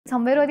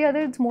somewhere or the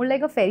other, it's more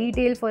like a fairy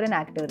tale for an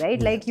actor,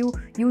 right? Like you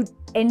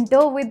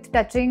enter with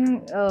touching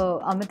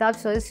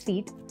Amitabh sir's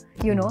feet.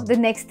 You know, the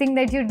next thing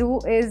that you do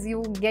is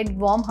you get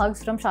warm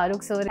hugs from Shah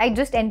Rukh sir. I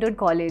just entered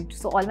college,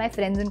 so all my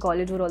friends in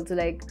college were also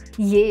like,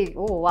 "Yay!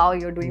 Oh wow,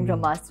 you're doing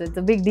Brahmastra.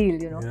 It's a big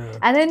deal, you know." Yeah.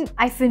 And then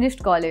I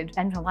finished college,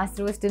 and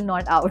Brahmastra was still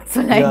not out.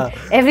 So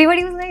like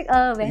everybody was like,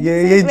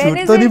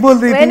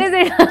 "When is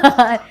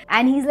it?"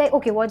 And he's like,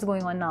 "Okay, what's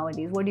going on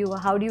nowadays?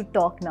 How do you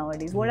talk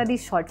nowadays? What are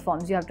these short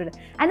forms you have to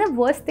do?" And the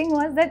worst thing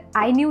was that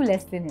I knew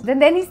less than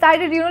him. Then he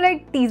started, you know,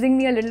 like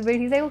teasing me a little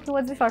bit. He's like, "Okay,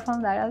 what's the short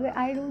form of that?" I was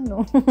like, "I don't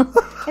know."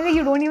 He's like,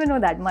 "You don't even know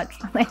that much."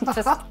 Like,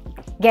 just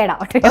get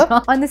out. You know?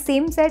 On the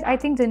same set, I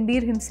think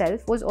Ranbir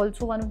himself was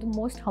also one of the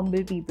most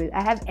humble people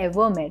I have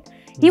ever met.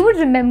 He would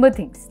remember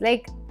things.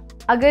 Like,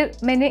 अगर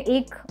मैंने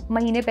एक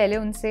महीने पहले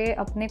उनसे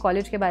अपने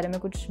college के बारे में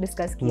कुछ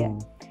डिस्कस किया है,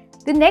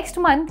 the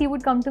next month he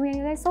would come to me and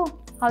he's like, "So,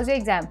 how's your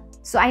exam?"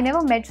 So I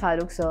never met Shah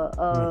Rukh sir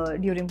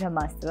during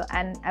Brahmastra,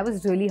 and I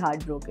was really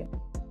heartbroken.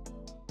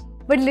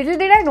 But little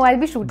did I know I'll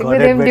be shooting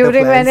with him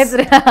during when it's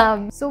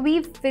So we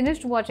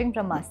finished watching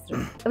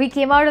Brahmastra. We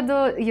came out of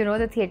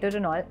the theatre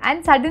and all,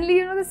 and suddenly,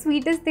 the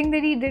sweetest thing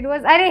that he did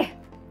was, "Arey,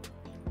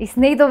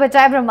 इसने ही तो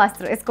बचाया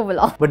Brahmastra, इसको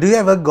बुलाओ." But do you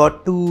ever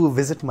got to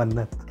visit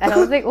Mannat? And I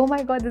was like, "Oh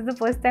my god, this is the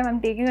first time I'm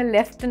taking a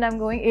left and I'm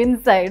going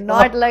inside,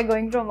 not like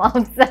going from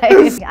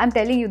outside." I'm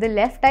telling you, the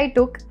left I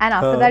took, and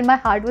after that my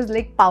heart was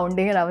like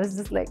pounding, and I was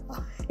just like,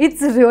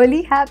 "It's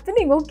really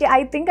happening. Okay,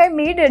 I think I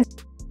made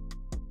it."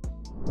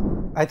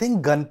 I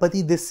think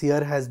Ganpati this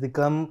year has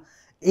become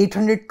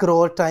 800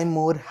 crore time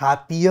more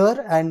happier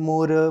and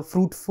more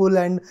fruitful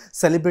and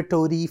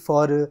celebratory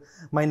for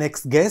my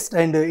next guest,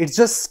 and it's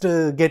just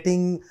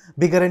getting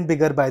bigger and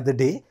bigger by the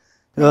day.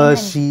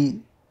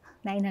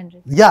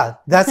 900. Yeah,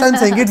 that's what I'm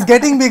saying. It's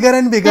getting bigger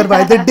and bigger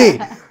by the day.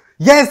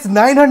 Yes,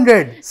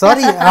 900.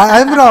 Sorry,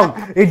 I'm wrong.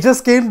 It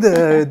just came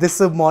this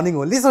morning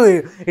only. So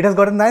it has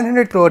gotten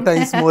 900 crore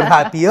times more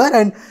happier,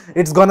 and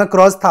it's gonna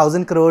cross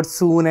 1000 crores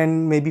soon,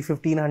 and maybe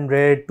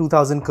 1500,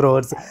 2000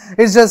 crores.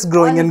 It's just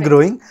growing and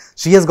growing.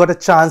 She has got a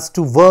chance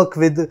to work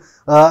with,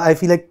 I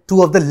feel like,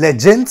 two of the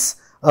legends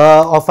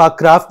of our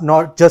craft,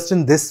 not just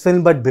in this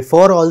film, but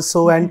before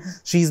also. And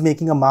she's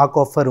making a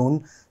mark of her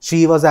own.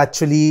 She was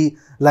actually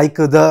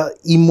like the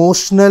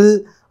emotional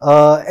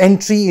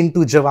entry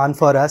into Jawan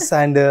for us,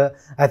 and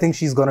I think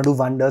she's gonna do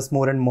wonders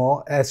more and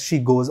more as she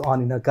goes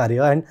on in her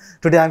career. And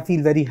today I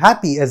feel very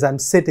happy as I'm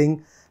sitting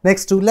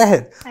next to Lehar.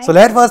 So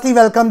Lehar, firstly,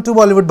 welcome to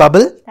Bollywood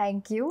Bubble.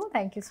 Thank you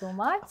so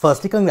much.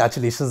 Firstly,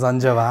 congratulations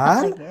on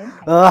Jawan.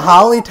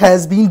 How it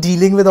has been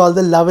dealing with all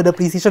the love and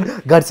appreciation.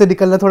 घर से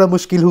निकलना थोड़ा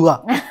मुश्किल हुआ?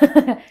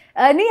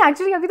 नहीं,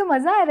 actually अभी तो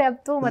मजा आ रहा है, अब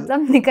तो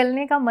मतलब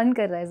निकलने का मन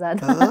कर रहा है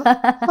ज़्यादा.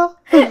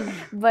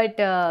 बट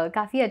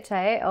काफ़ी अच्छा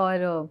है,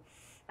 और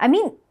I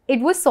mean,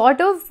 it was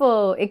sort of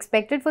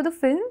expected for the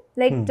film,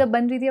 like जब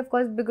बन रही थी, of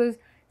course, because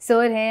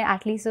sir हैं,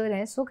 Atlee sir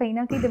हैं, so कहीं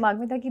ना कहीं दिमाग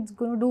में था कि it's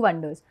going to do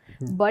wonders.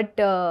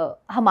 But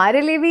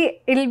हमारे लिए भी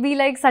it'll be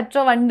like such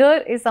a wonder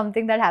is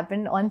something that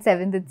happened on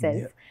 7th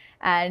itself,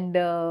 and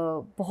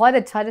बहुत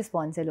अच्छा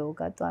response है लोगों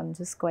का, तो I'm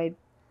just quite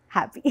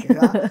happy.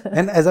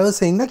 And as I was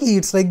saying,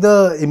 it's like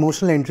the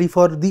emotional entry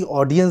for the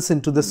audience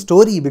into the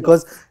story,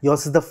 because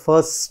yours is the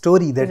first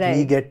story that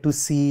we get to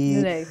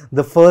see.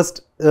 The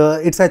first,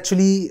 it's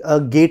actually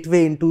a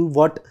gateway into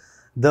what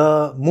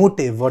the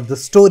motive, what the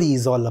story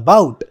is all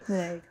about.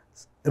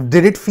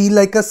 Did it feel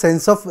like a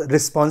sense of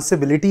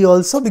responsibility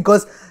also?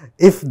 Because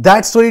if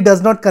that story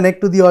does not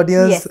connect to the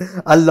audience,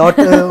 a lot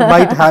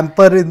might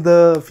hamper in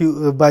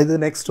the by the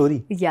next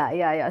story.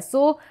 Yeah.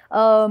 So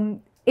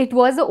it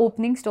was the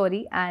opening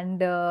story,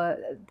 and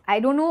I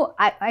don't know,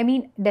 I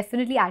mean,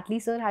 definitely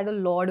Atlee sir had a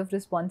lot of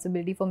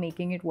responsibility for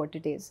making it what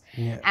it is.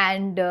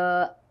 And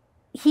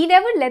he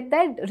never let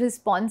that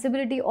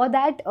responsibility or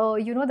that,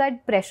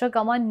 that pressure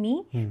come on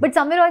me. But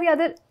somewhere or the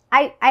other,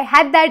 I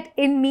had that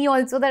in me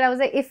also, that I was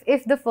like,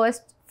 if the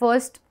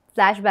first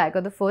flashback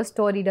or the first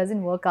story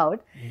doesn't work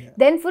out,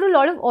 then for a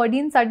lot of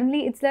audience,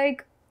 suddenly it's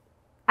like,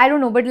 I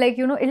don't know, but like,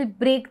 it'll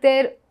break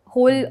their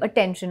whole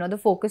attention or the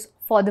focus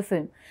for the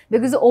film,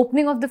 because the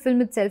opening of the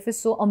film itself is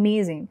so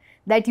amazing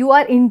that you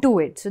are into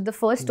it. So the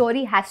first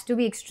story has to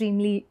be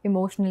extremely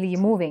emotionally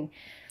moving.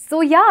 So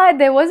yeah,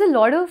 there was a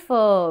lot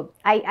of,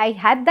 I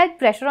had that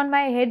pressure on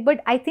my head,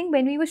 but I think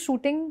when we were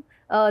shooting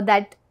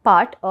that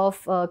part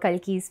of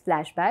Kalki's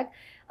flashback,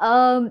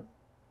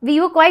 we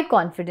were quite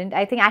confident.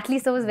 I think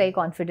Atlee sir was very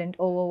confident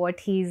over what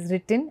he's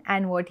written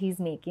and what he's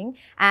making.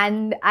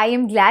 And I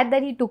am glad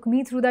that he took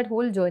me through that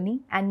whole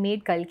journey and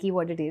made Kalki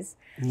what it is.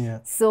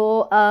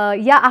 So,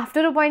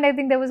 after a point, I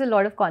think there was a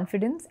lot of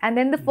confidence. And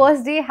then the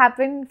first day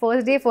happened,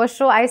 first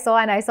show I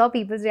saw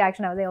people's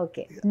reaction. I was like,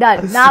 okay,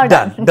 done, now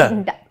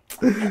done.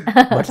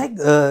 But like,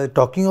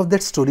 talking of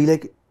that story,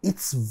 like,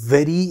 it's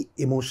very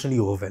emotionally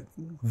woven,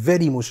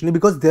 very emotionally,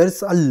 because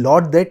there's a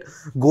lot that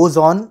goes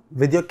on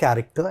with your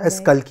character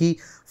as Kalki.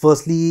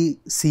 Firstly,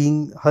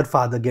 seeing her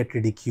father get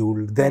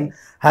ridiculed, then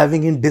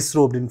having him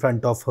disrobed in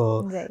front of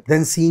her,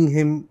 then seeing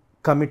him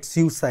commit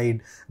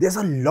suicide. There's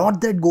a lot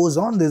that goes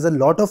on. There's a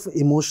lot of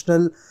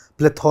emotional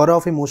plethora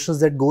of emotions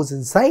that goes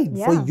inside.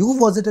 Yeah. For you,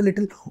 was it a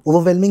little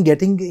overwhelming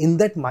getting in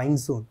that mind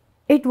zone?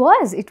 It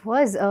was.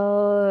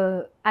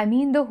 I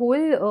mean, the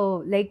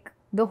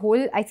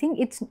whole, I think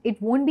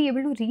it won't be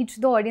able to reach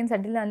the audience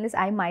until unless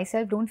I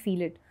myself don't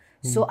feel it.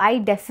 So I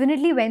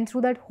definitely went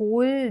through that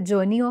whole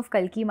journey of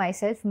Kalki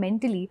myself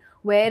mentally,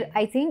 where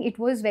I think it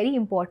was very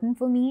important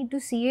for me to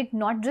see it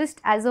not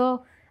just as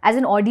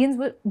an audience,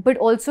 but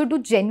also to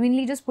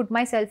genuinely just put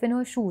myself in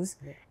her shoes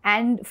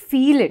and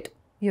feel it,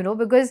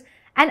 because,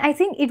 and I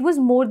think it was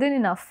more than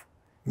enough.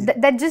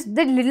 That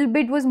little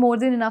bit was more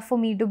than enough for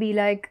me to be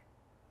like,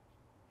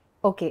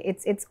 okay,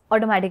 it's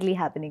automatically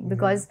happening,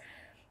 because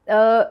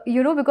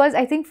because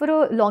I think for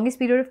a longest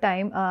period of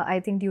time,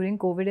 I think during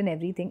COVID and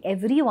everything,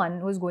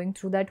 everyone was going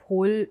through that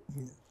whole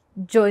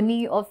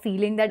journey of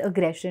feeling that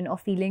aggression,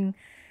 of feeling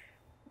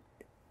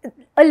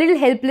a little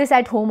helpless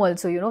at home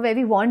also, where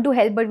we want to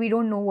help but we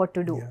don't know what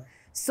to do. Yeah.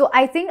 So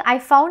I think I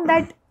found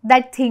that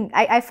thing,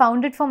 I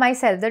found it for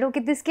myself, that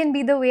okay, this can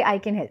be the way I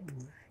can help,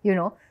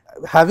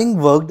 Having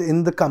worked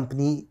in the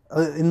company,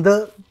 in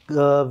the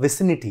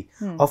vicinity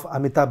of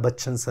Amitabh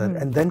Bachchan sir,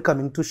 and then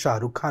coming to Shah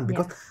Rukh Khan,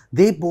 because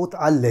they both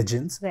are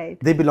legends. Right.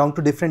 They belong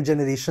to different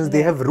generations. Right.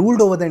 They have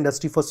ruled over the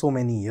industry for so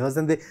many years,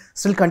 and they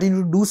still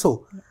continue to do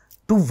so.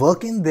 To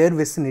work in their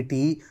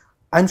vicinity,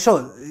 I'm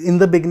sure in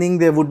the beginning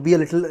there would be a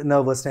little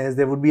nervousness,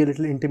 there would be a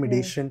little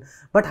intimidation,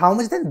 but how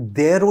much then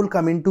their role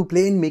come into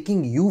play in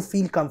making you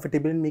feel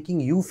comfortable, and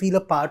making you feel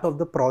a part of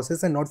the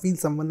process and not feel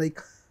someone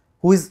like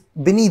who is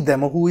beneath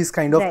them, or who is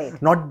kind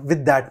of not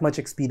with that much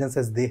experience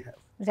as they have.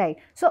 Right.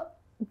 So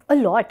a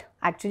lot,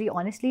 actually,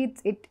 honestly,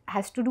 it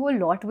has to do a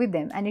lot with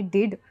them, and it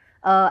did.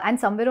 And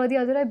somewhere or the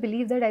other, I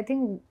believe that I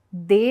think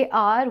they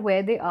are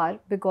where they are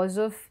because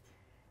of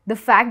the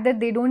fact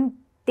that they don't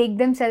take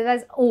themselves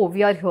as, oh,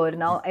 we are here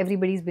now,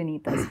 everybody's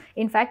beneath us.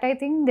 In fact, I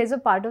think there's a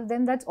part of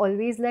them that's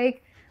always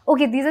like,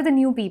 okay, these are the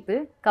new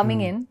people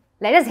coming in.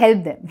 Let us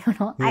help them,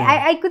 Yeah.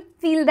 I could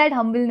feel that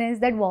humbleness,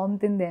 that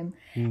warmth in them.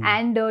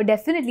 And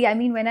definitely, I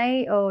mean, when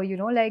I,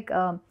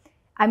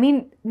 I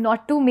mean,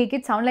 not to make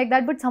it sound like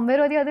that, but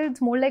somewhere or the other, it's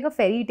more like a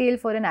fairy tale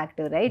for an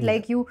actor, right?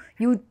 Like you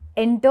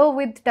enter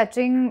with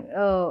touching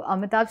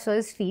Amitabh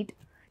sir's feet.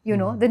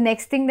 The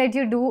next thing that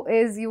you do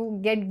is you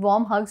get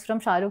warm hugs from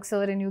Shah Rukh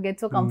sir, and you get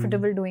so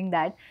comfortable doing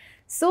that.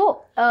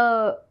 So,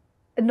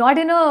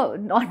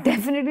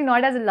 definitely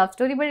not as a love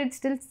story, but it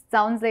still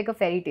sounds like a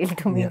fairy tale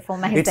to me for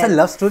myself. It's a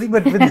love story,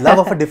 but with love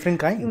of a different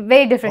kind.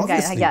 Very different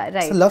kind. Yeah, right.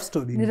 It's a love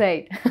story.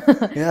 Right.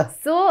 Yeah.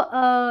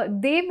 So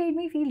they made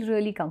me feel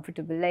really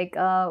comfortable. Like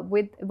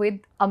with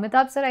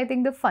Amitabh sir, I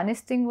think the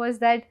funnest thing was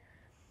that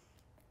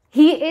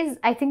he is,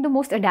 I think, the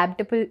most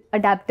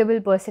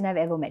adaptable person I've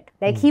ever met.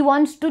 Like he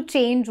wants to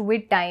change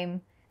with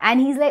time. And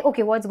he's like,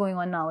 okay, what's going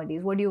on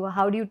nowadays?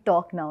 How do you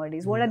talk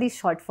nowadays? What are these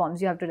short forms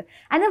you have to do?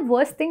 And the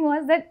worst thing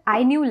was that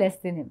I knew less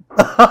than him.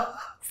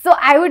 So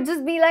I would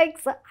just be like,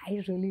 sir,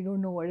 I really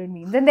don't know what it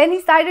means. And then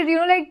he started,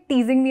 like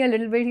teasing me a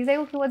little bit. He's like,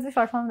 okay, what's the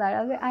short form of that?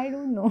 I was like, I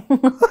don't know.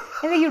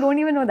 He's like, you don't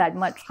even know that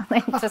much.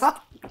 Like, just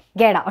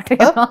get out,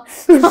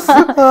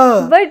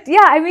 But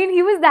yeah, I mean,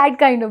 he was that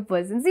kind of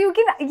person. So you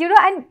can,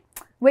 and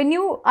when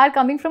you are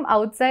coming from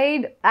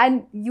outside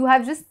and you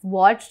have just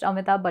watched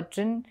Amitabh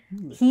Bachchan,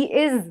 he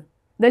is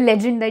the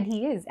legend that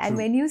he is. And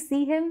when you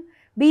see him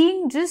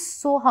being just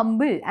so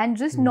humble, and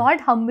just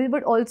not humble,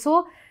 but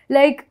also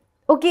like,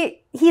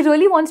 okay, he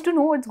really wants to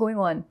know what's going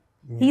on.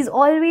 He's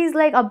always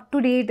like up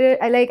to date.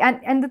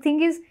 And the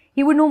thing is,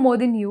 he would know more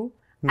than you.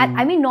 And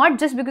I mean, not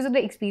just because of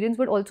the experience,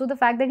 but also the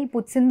fact that he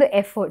puts in the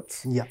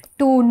efforts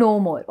to know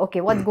more. Okay,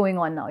 what's going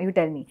on now? You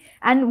tell me.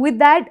 And with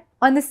that,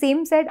 on the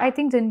same set, I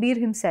think Ranbir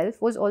himself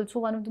was also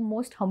one of the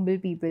most humble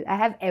people I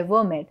have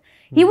ever met.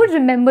 He would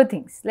remember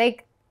things.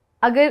 Like,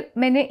 अगर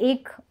मैंने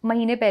एक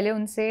महीने पहले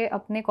उनसे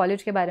अपने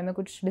college के बारे में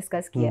कुछ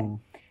डिस्कस किया है,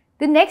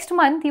 the next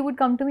month he would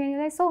come to me and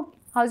he's like, so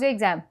how's your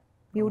exam?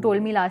 You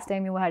told me last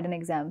time you had an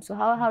exam, so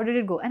how did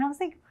it go? And I was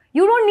like,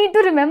 you don't need to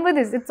remember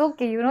this, it's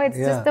okay, it's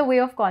just a way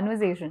of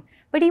conversation.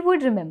 But he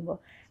would remember.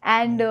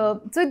 And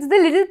so it's the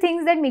little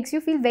things that makes you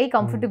feel very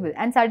comfortable.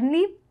 And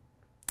suddenly,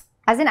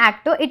 as an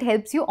actor, it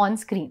helps you on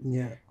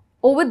screen.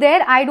 Over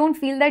there, I don't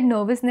feel that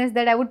nervousness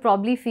that I would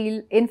probably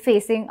feel in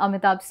facing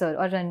Amitabh sir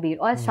or Ranbir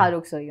or Shah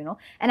Rukh sir,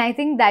 And I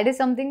think that is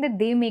something that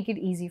they make it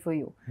easy for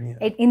you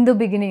in the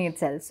beginning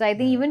itself. So I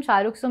think even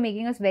Shah Rukh sir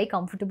making us very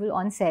comfortable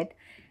on set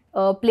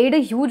played a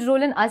huge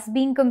role in us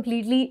being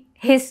completely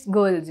his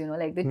girls,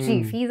 like the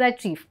chief. He's our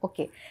chief.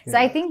 Okay. So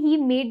I think he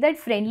made that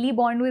friendly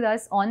bond with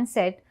us on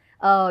set,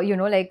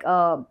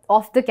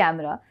 off the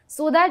camera,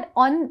 so that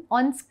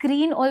on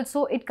screen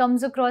also it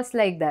comes across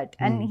like that.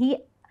 And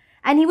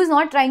he was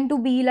not trying to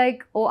be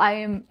like, oh, I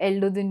am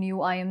elder than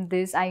you, I am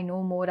this, I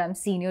know more, I'm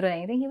senior or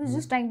anything. He was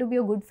just trying to be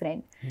a good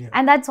friend.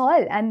 And that's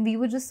all. And we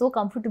were just so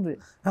comfortable.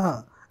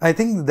 I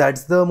think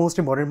that's the most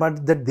important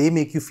part, that they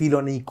make you feel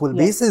on an equal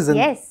basis. And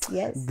yes.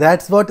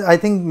 That's what I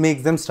think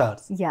makes them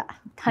stars. Yeah,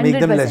 100%. Make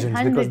them legends.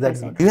 100%. Because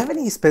that's. Do you have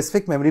any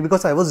specific memory?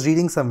 Because I was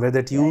reading somewhere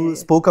that you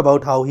spoke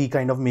about how he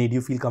kind of made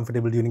you feel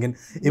comfortable during an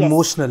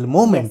emotional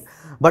moment.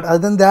 Yes. But other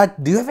than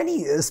that, do you have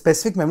any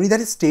specific memory that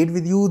has stayed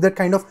with you that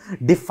kind of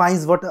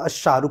defines what a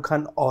Shah Rukh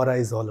Khan aura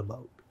is all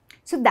about?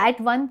 So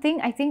that one thing,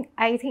 I think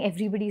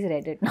everybody's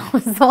read it now.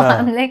 So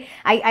I'm like,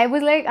 I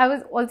was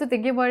also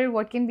thinking about it,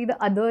 what can be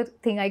the other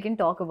thing I can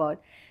talk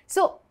about.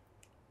 So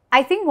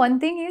I think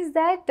one thing is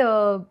that,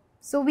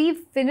 so we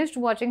finished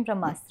watching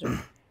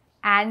Brahmastra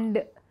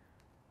and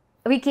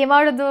we came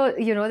out of the,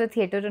 the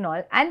theatre and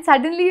all. And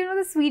suddenly,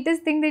 the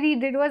sweetest thing that he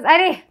did was,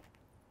 "Arey,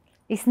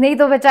 isne hi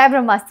to bachaya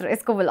Brahmastra,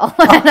 isko bulao."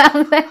 And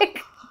I'm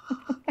like,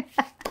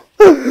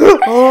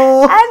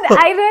 and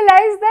I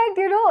realized that,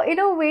 in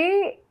a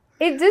way,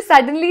 it just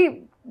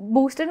suddenly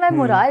boosted my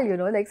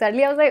morale, like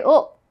suddenly I was like,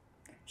 oh,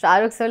 Shah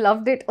Rukh sir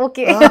loved it,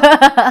 okay.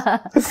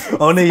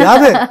 उन्हें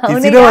याद है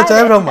किसी ने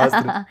बचाया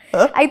ब्रह्मास्त्र.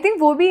 I think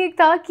वो भी एक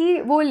था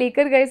कि वो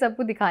लेकर गए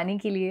सबको दिखाने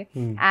के लिए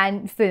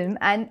and film,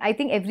 and I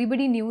think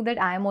everybody knew that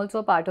I am also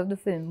a part of the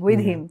film with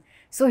him.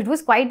 So it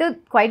was quite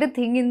a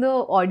thing in the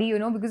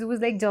audio, because it was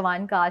like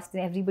Jawan cast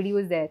and everybody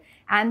was there.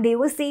 And they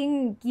were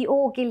saying, ki,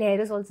 oh, okay, Lehar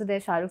is also there,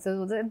 Shah Rukh is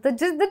also there.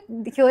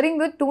 Hearing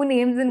the two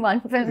names in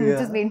one film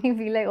just made me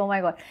feel like, oh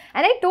my God.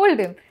 And I told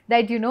him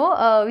that, we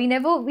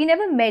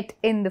never met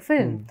in the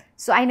film.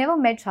 So I never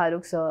met Shah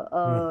Rukh sir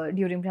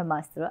during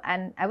Brahmastra,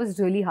 and I was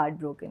really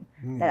heartbroken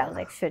that I was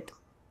like, shit.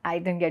 I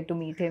didn't get to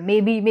meet him.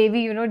 Maybe,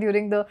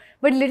 during the...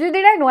 But little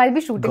did I know I'll be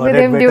shooting with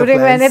him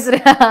during when it's...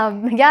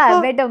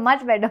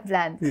 much better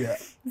plans. Yeah.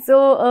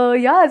 So,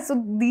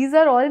 so these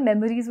are all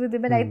memories with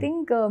him. And I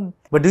think...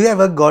 But do you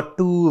ever got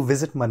to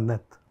visit Mannat?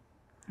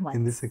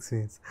 In this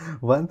experience?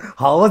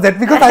 How was that?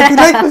 Because I feel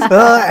like,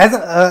 as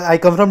I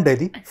come from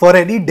Delhi, for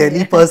any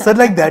Delhi person,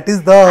 like that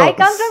is the... I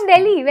come from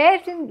Delhi.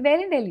 Where in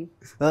Delhi?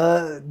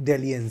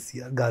 Delhi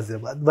NCR,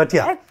 Ghaziabad. But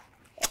yeah.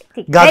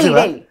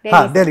 Delhi.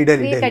 From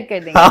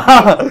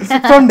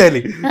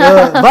Delhi.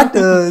 But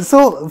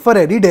so for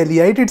any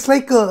Delhiite, it's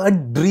like a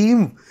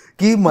dream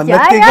कि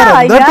मन्नत के घर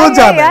अंदर तो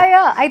जाना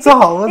है. So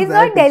how was that? It's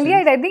not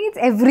Delhiite. I think it's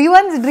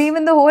everyone's dream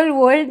in the whole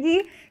world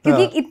कि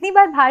क्योंकि इतनी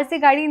बार बाहर से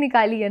गाड़ी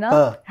निकाली है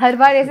ना, हर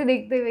बार ऐसे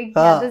देखते हुए कि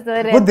यहाँ तो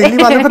सर है. वो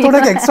दिल्ली वालों का थोड़ा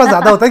एक्स्ट्रा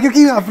ज्यादा होता है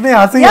क्योंकि अपने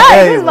यहाँ से ही आया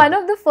है. It was one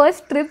of the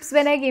first trips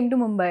when I came to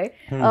Mumbai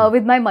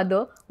with my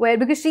mother,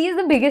 because she is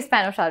the biggest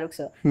fan of Shah Rukh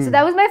sir. So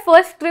that was my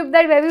first trip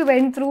where we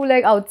went through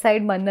like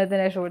outside Mannat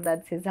and I showed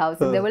that's his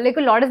house. And there were like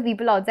a lot of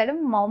people outside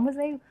and mom was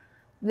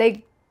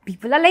like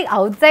people are like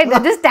outside, they're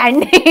just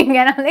standing.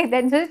 And I'm like,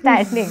 they're just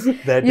standing.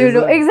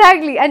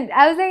 Exactly. And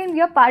I was like,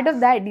 you're part of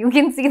that. You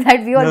can see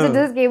that we also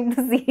just came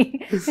to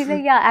see. She's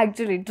like, yeah,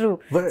 actually, true.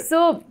 But,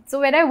 so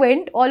when I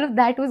went, all of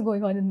that was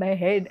going on in my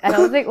head. And I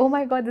was like, oh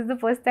my God, this is the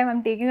first time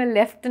I'm taking a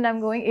left and I'm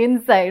going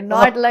inside,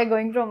 not like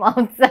going from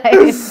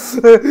outside.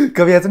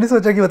 कभी ऐसा नहीं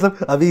सोचा कि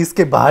मतलब अभी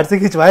इसके बाहर से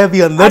खिंचवाए,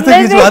 अभी अंदर से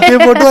खिंचवाते हैं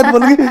फोटो और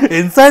बोलोगे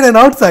inside and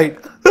outside.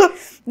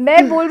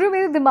 मैं बोल रही हूँ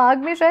मेरे दिमाग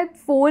में शायद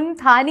फोन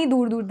था नहीं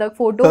दूर तक,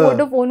 फोन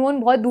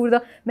बहुत दूर था.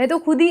 मैं तो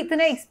खुद ही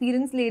इतना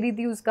एक्सपीरियंस ले रही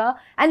थी उसका.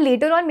 एंड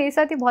लेटर ऑन मेरे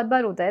साथ ये बहुत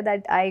बार होता है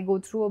that I go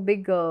through a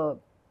big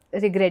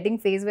regretting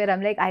phase where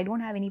I'm like, I don't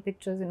have any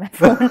pictures in my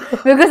phone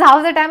because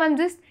half the time I'm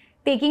just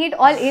taking it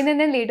all in and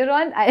then later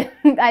on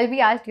I'll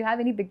be asked, do you have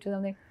any pictures?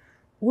 I'm like,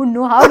 oh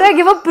no, how do I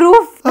give a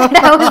proof that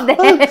I was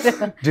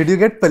there? Did you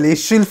get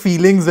palatial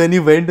feelings when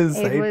you went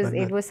inside?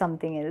 It was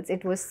something else.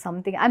 It was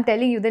something. I'm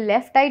telling you, the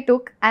left I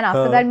took and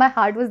after that my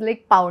heart was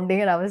like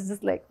pounding and I was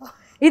just like,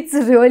 it's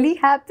really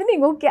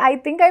happening. Okay, I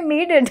think I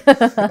made it.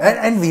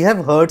 and we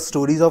have heard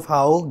stories of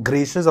how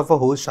gracious of a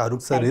host Shah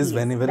Rukh sir is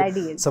whenever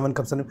someone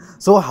comes to him.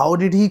 So how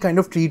did he kind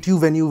of treat you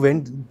when you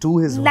went to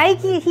his home? Like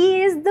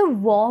he is the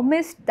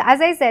warmest. As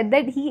I said,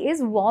 that he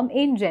is warm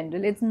in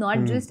general. It's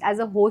not just as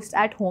a host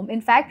at home. In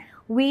fact,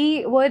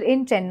 we were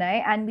in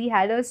Chennai and we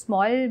had a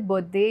small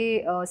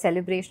birthday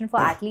celebration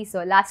for Atlee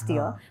sir last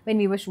year when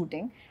we were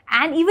shooting.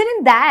 And even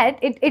in that,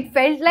 it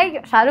felt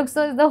like Shah Rukh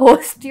sir is the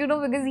host,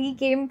 because he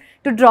came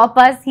to drop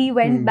us, he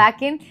went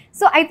back in.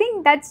 So I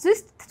think that's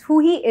just who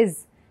he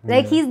is.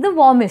 Like he's the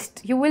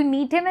warmest. You will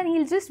meet him and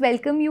he'll just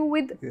welcome you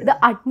with the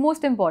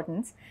utmost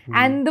importance.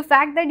 And the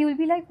fact that you'll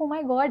be like, oh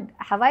my God,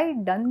 have I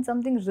done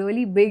something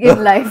really big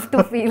in life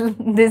to feel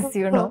this,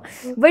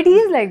 But he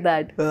is like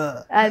that.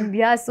 And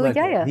yeah, so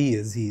yeah. He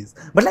is.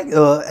 But like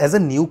as a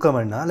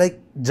newcomer, like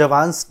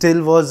Jawan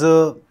still was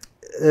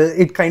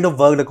it kind of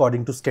worked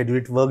according to schedule,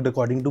 it worked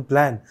according to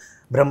plan.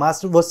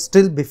 Brahmastra was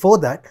still before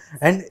that,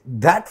 and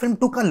that film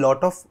took a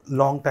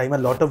long time, a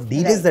lot of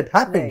delays that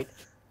happened. Right.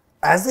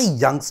 As a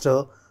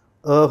youngster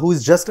who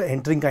is just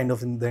entering kind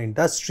of in the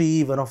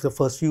industry, one of the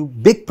first few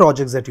big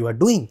projects that you are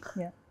doing,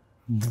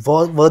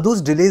 were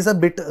those delays a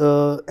bit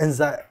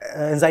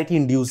anxiety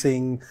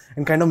inducing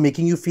and kind of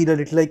making you feel a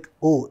little like,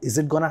 oh, is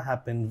it gonna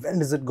happen?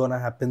 When is it gonna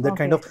happen? That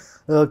kind of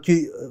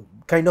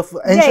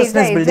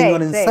anxiousness building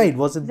on inside.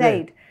 Was it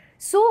there?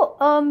 So,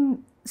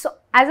 so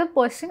as a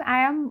person,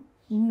 I am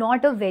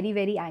not a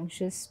very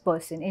anxious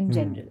person in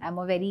general. I'm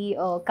a very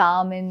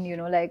calm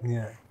and like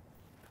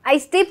I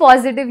stay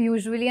positive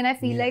usually, and I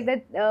feel like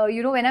that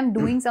when I'm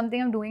doing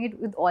something, I'm doing it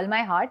with all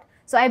my heart.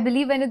 So I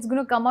believe when it's going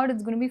to come out,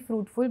 it's going to be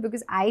fruitful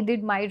because I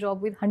did my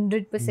job with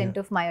 100%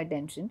 of my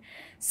attention.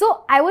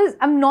 So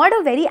I'm not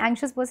a very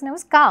anxious person. I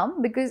was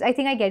calm because I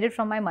think I get it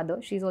from my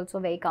mother. She's also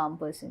a very calm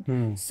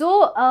person.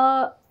 So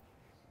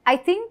I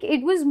think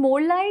it was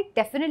more like,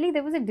 definitely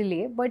there was a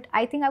delay, but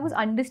I think I was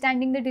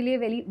understanding the delay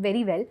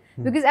very well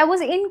because I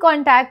was in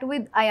contact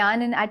with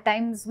Ayan, and at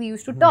times we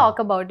used to talk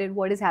about it,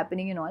 what is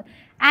happening and all.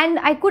 And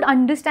I could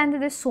understand that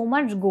there's so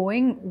much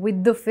going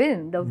with the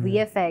film, the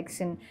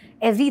VFX and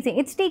everything.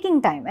 It's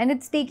taking time and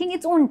it's taking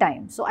its own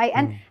time. So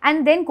and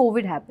then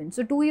COVID happened.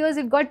 So 2 years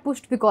it got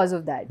pushed because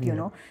of that, you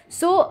know.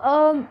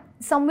 So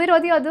somewhere or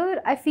the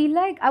other, I feel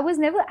like I was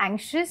never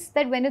anxious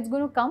that when it's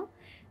going to come,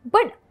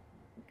 but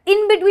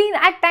in between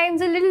at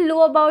times a little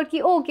low about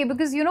ki, okay,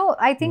 because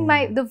I think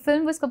the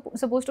film was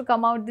supposed to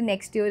come out the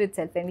next year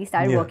itself when we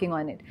started working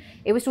on it.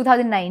 It was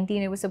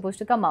 2019, it was supposed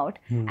to come out,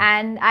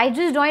 and I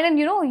just joined, and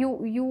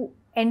you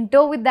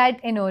enter with that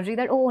energy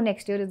that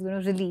next year it's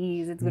going to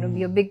release, it's going to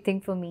be a big thing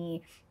for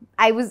me.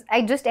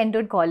 I just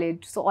entered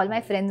college, so all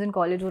my friends in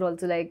college were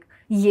also like,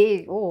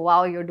 yay, oh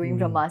wow, you're doing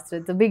Brahmastra,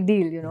 it's a big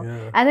deal,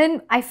 and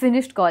then I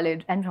finished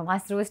college and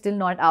Brahmastra was still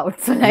not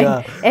out, so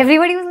like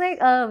everybody was like,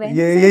 when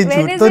is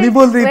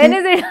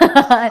it?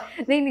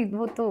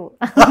 वो तो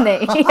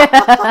नहीं.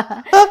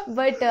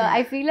 But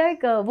I feel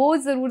like वो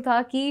जरूर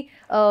था कि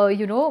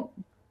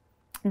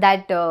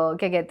that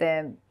क्या कहते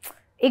हैं,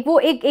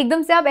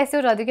 एकदम से आप ऐसे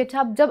हो जाते हो कि अच्छा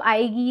अब जब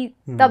आएगी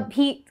तब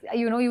ही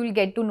you will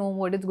get to know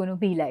what it's going to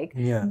be like.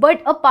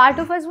 But a part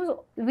of us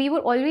we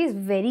were always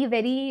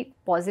very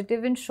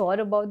positive and sure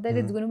about that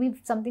it's going to be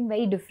something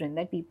very different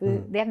that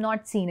people they have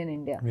not seen in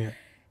India.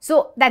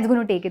 So that's going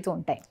to take its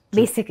own time,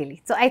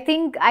 basically. So I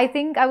think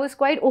I was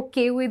quite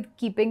okay with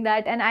keeping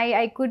that, and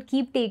I could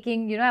keep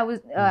taking, I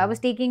was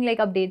taking like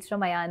updates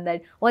from Ayan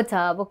that what's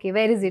up, okay,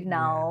 where is it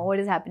now, what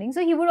is happening.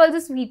 So he would also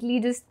sweetly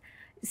just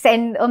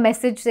send a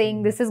message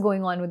saying this is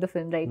going on with the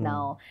film right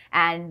now,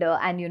 and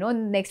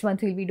next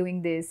month we'll be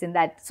doing this and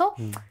that. So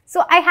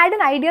I had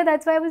an idea.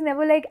 That's why I was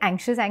never like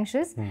anxious.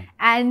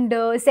 And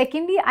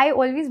secondly, I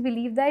always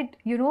believe that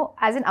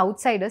as an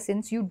outsider,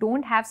 since you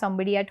don't have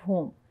somebody at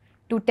home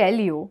to tell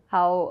you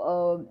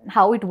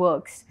how it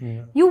works,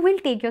 you will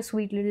take your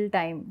sweet little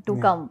time to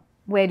come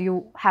where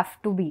you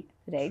have to be.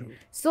 Right. True.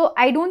 So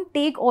I don't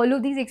take all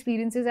of these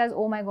experiences as,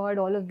 oh my God,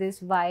 all of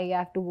this, why I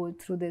have to go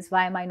through this,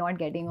 why am I not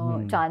getting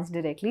a chance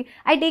directly.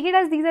 I take it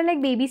as these are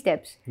like baby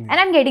steps and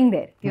I'm getting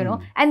there,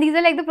 and these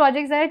are like the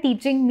projects that are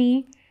teaching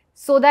me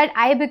so that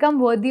I become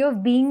worthy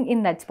of being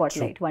in that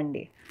spotlight one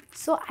day.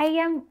 So I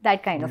am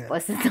that kind of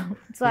person.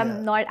 So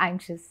I'm not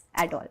anxious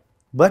at all.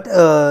 But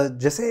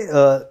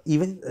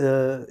even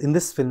in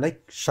this film,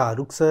 like Shah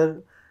Rukh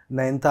sir,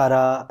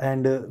 Nayanthara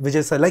and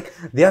Vijay sir, like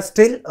they are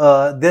still,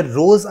 their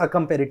roles are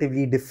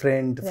comparatively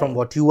different from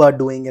what you are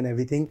doing and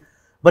everything.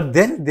 But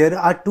then there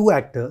are two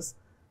actors,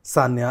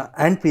 Sanya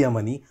and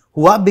Priyamani,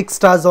 who are big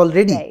stars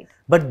already.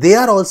 But they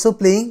are also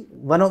playing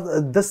one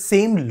of the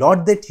same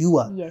lot that you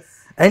are.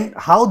 And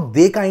how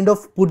they kind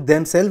of put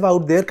themselves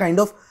out there, kind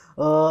of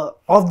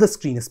off the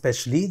screen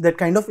especially, that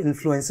kind of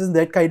influences,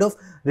 that kind of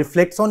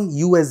reflects on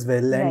you as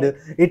well, and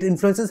it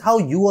influences how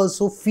you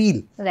also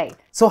feel.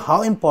 So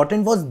how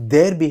important was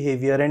their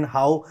behavior and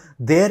how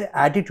their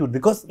attitude,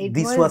 because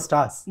these were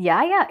stars.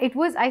 It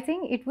was, I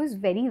think it was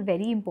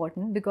very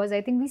important, because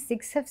I think we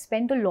six have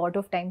spent a lot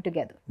of time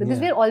together, because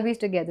we're always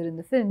together in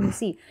the film, you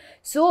see.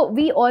 So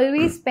we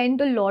always spent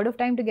a lot of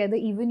time together,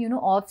 even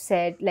off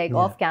set, like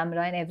off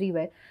camera and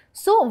everywhere.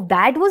 So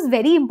that was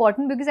very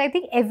important, because I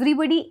think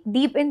everybody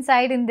deep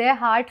inside in their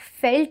heart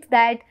felt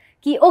that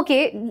ki,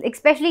 okay,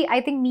 especially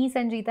I think me,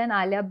 Sanjeeta and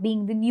Alia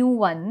being the new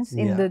ones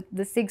in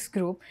the sixth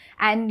group,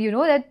 and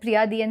that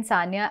Priyadi and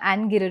Sanya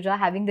and Girija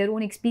having their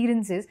own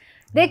experiences,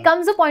 there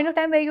comes a point of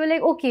time where you're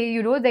like,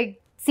 okay,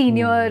 like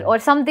senior or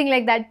something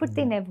like that, but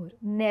they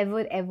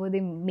never ever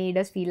they made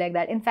us feel like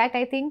that. In fact,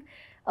 I think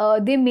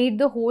they made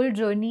the whole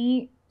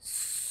journey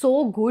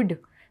so good,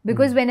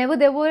 because whenever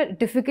there were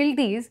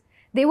difficulties,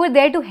 they were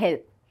there to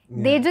help.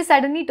 They just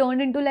suddenly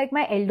turned into like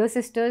my elder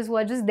sisters who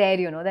are just there,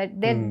 that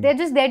they're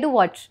just there to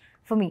watch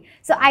for me.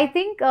 So I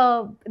think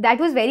that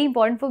was very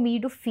important for me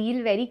to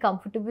feel very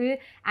comfortable,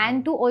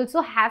 and to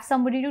also have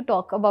somebody to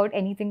talk about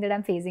anything that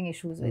I'm facing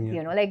issues with.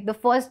 Like the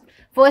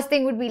first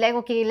thing would be like,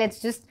 okay, let's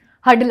just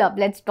huddle up,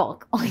 let's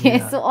talk. Okay,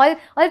 so all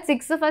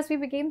six of us, we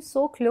became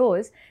so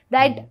close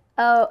that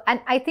and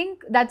I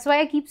think that's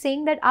why I keep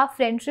saying that our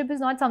friendship is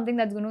not something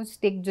that's going to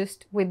stick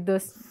just with the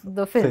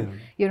film.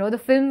 The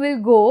film will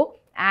go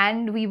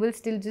and we will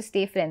still just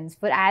stay friends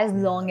for as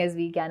long as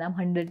we can. I'm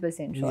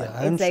 100% sure.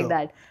 It's like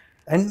that.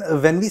 And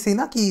when we say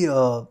ki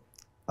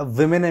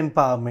women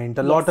empowerment,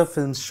 a lot of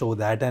films show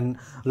that, and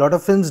a lot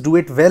of films do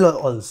it well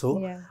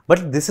also.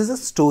 But this is a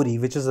story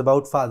which is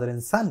about father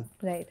and son.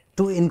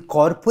 To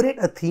incorporate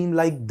a theme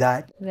like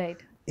that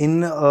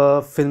in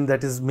a film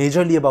that is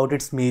majorly about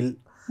its male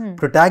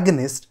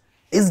protagonist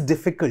is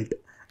difficult.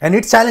 And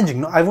it's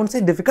challenging. No, I won't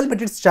say difficult,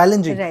 but it's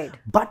challenging. Right.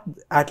 But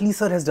Atlee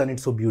sir has done it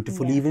so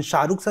beautifully. Even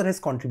Shah Rukh sir has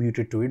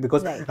contributed to it,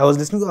 because Right. I was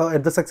listening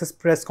at the success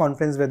press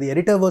conference where the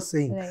editor was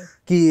saying, Right.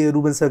 ki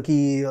Ruben sir,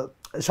 ki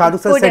Shah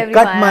Rukh sir Put said,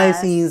 cut everyone my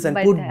else, scenes and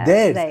but, put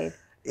theirs. right.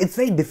 It's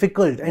very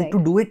difficult, and Right. to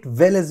do it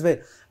well as well.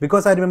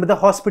 Because I remember the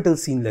hospital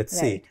scene, let's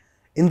say. Right.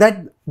 In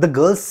that, the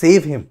girls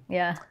save him.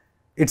 Yeah.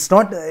 It's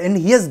not, and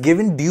he has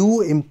given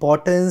due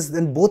importance,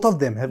 and both of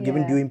them have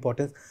given Yeah. due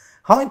importance.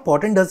 How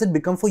important does it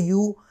become for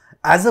you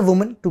as a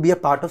woman to be a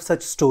part of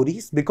such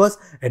stories? Because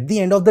at the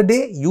end of the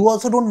day, you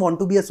also don't want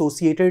to be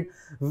associated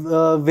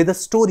with a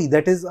story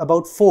that is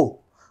about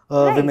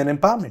Right. women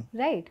empowerment.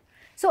 Right.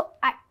 So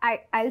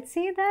I'll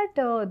say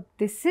that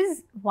this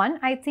is one,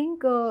 I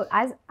think,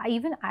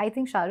 I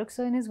think Shah Rukh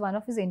sir, in one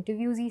of his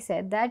interviews, he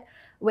said that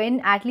when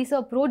Atlee sir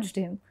approached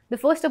him, the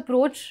first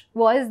approach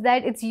was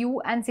that it's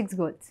you and 6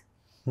 girls.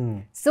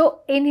 So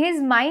in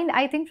his mind,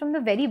 I think from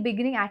the very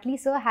beginning, Atlee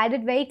sir had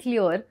it very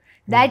clear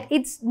that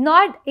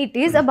it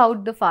is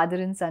about the father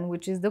and son,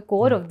 which is the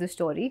core of the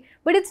story,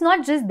 but it's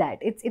not just that.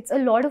 It's a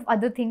lot of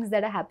other things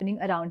that are happening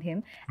around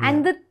him,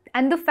 and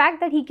the fact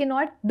that he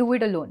cannot do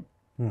it alone.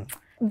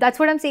 That's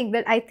what I'm saying,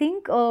 that I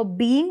think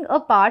being a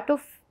part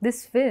of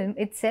this film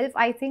itself,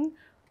 I think,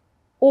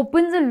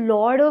 opens a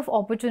lot of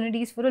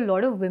opportunities for a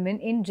lot of women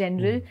in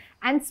general,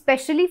 and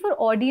especially for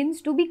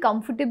audience to be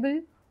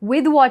comfortable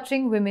with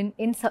watching women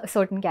in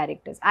certain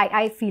characters.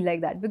 I feel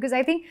like that, because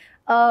I think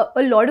a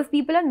lot of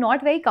people are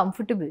not very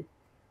comfortable.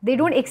 They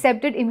don't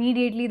accept it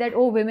immediately that,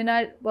 oh, women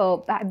are,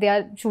 they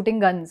are shooting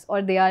guns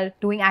or they are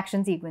doing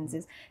action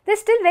sequences. There's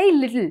still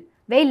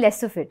very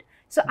less of it.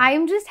 So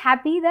I'm just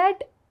happy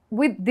that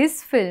with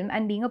this film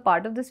and being a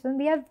part of this film,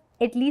 we have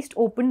at least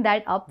opened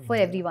that up for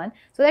everyone,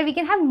 so that we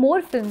can have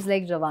more films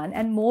like Jawan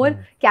and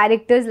more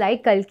characters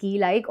like Kalki,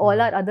 like all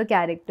our other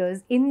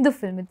characters in the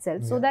film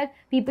itself, so that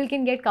people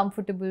can get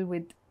comfortable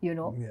with,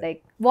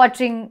 like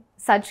watching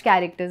such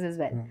characters as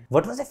well.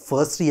 What was your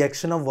first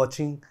reaction of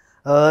watching,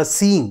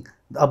 seeing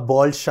a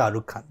bald Shah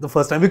Rukh Khan the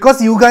first time?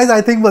 Because you guys,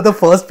 I think, were the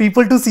first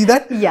people to see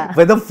that. Yeah.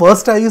 When the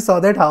first time you saw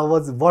that,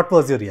 what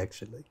was your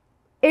reaction like?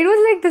 It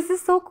was like, this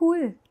is so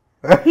cool.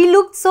 He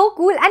looked so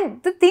cool.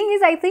 And the thing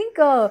is, I think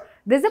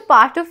there's a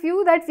part of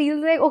you that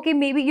feels like, okay,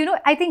 maybe,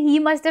 I think he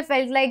must have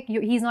felt like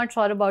he's not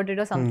sure about it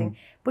or something.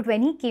 But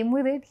when he came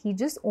with it, he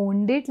just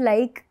owned it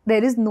like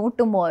there is no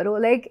tomorrow.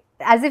 Like,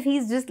 as if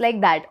he's just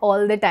like that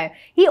all the time.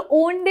 He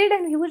owned it,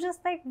 and he was just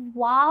like,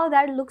 wow,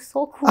 that looks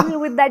so cool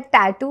with that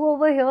tattoo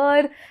over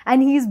here.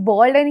 And he's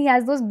bald and he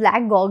has those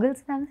black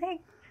goggles. And I'm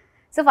like,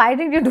 so why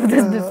didn't you do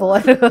this before?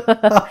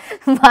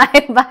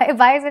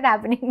 why is it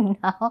happening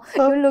now?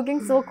 You're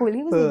looking so cool.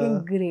 He was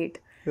looking great.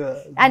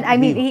 And I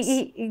mean,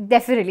 he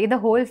definitely, the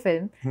whole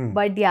film.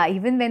 But yeah,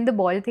 even when the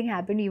ball thing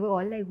happened, we were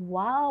all like,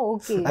 wow,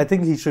 okay. I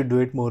think he should do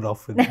it more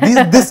often.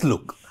 This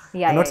look.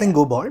 I'm not saying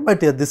go bald, but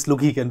this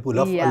look he can pull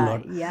off a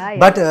lot.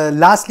 But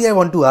lastly, I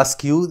want to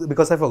ask you,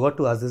 because I forgot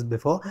to ask this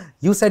before.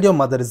 You said your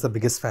mother is the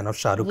biggest fan of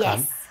Shah Rukh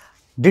Khan.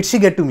 Did she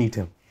get to meet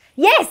him?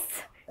 Yes!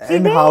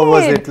 And how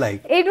was it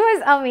like? It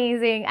was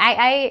amazing.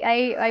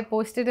 I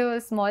posted a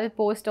small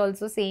post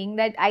also saying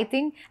that I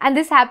think, and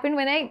this happened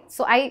when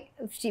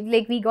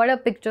we got a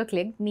picture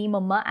clicked, me,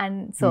 mama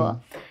and sir.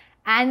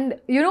 And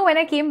when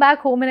I came back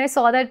home and I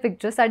saw that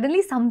picture,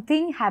 suddenly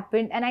something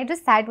happened, and I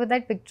just sat with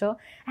that picture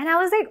and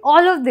I was like,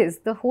 all of this,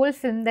 the whole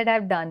film that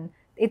I've done,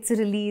 its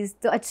release,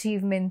 the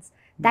achievements,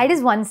 that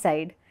is one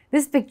side.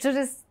 This picture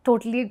is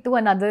totally to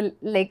another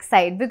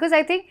side, because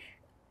I think,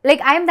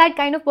 I am that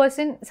kind of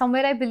person.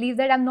 Somewhere I believe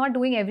that I'm not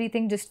doing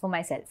everything just for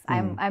myself.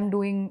 I'm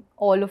doing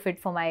all of it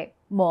for my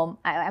mom.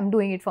 I'm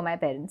doing it for my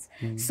parents.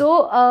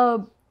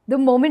 So the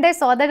moment I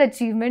saw that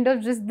achievement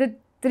of just the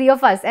 3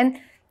 of us, and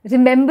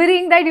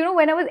remembering that,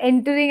 when I was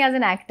entering as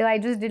an actor, I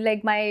just did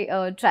my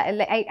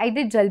I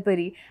did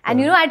Jalpari,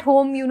 and at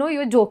home,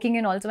 you're joking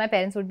and also my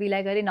parents would be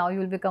like, "Arey, now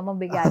you'll become a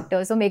big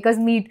actor, so make us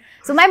meet."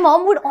 So my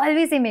mom would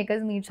always say, "Make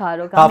us meet Shah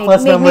Rukh Khan,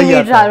 make me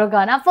meet Shah Rukh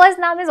Khan." Our first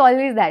name is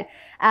always that,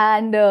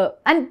 and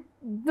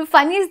the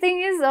funniest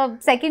thing is,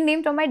 second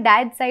name from my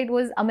dad's side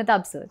was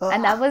Amitabh sir,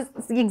 and that was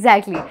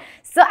exactly.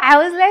 So I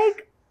was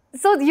like,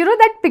 so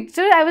that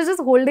picture, I was just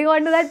holding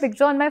on to that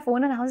picture on my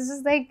phone, and I was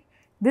just like,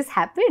 this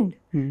happened.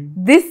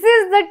 This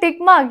is the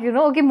tick mark,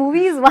 okay,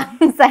 movie is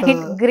one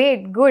side,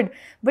 great, good.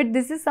 But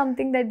this is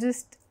something that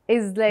just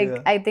is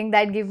I think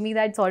that gave me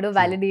that sort of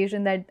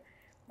validation that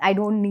I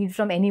don't need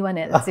from anyone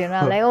else,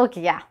 I'm like,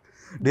 okay, yeah.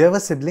 Do you have a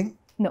sibling?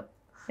 No.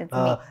 It's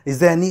me. Is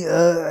there any,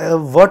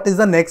 what is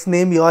the next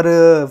name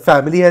your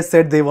family has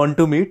said they want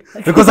to meet?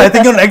 Because I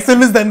think your next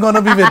film is then going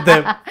to be with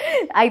them.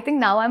 I think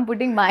now I'm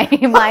putting my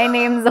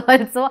names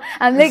also.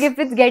 I'm like, if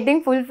it's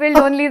getting fulfilled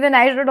only, then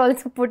I should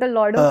also put a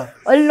lot,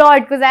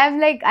 because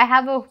I'm I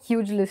have a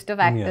huge list of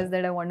actors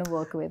that I want to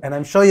work with. And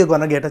I'm sure you're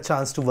going to get a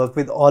chance to work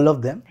with all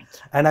of them.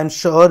 And I'm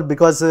sure,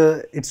 because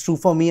it's true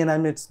for me,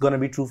 and it's going to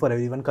be true for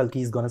everyone,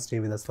 Kalki is going to stay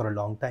with us for a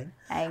long time.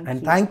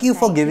 Thank you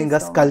for giving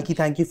us Kalki.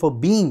 Thank you for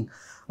being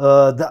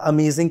the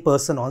amazing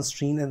person on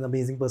screen and the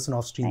amazing person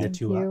off screen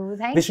that you are.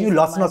 Thank Wishing you so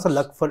lots and lots of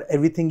luck for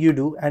everything you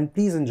do, and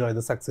please enjoy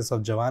the success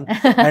of Jawan.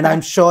 And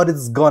I'm sure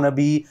it's gonna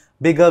be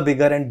bigger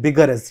and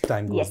bigger as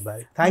time goes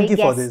by. Thank you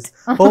for this.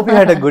 Hope you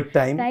had a good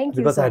time. Thank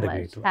you because so I had much. a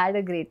great one. Had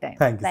a great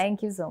time.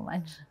 Thank you so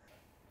much.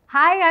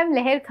 Hi, I'm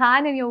Lehar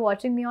Khan and you're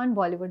watching me on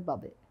Bollywood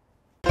Bubble.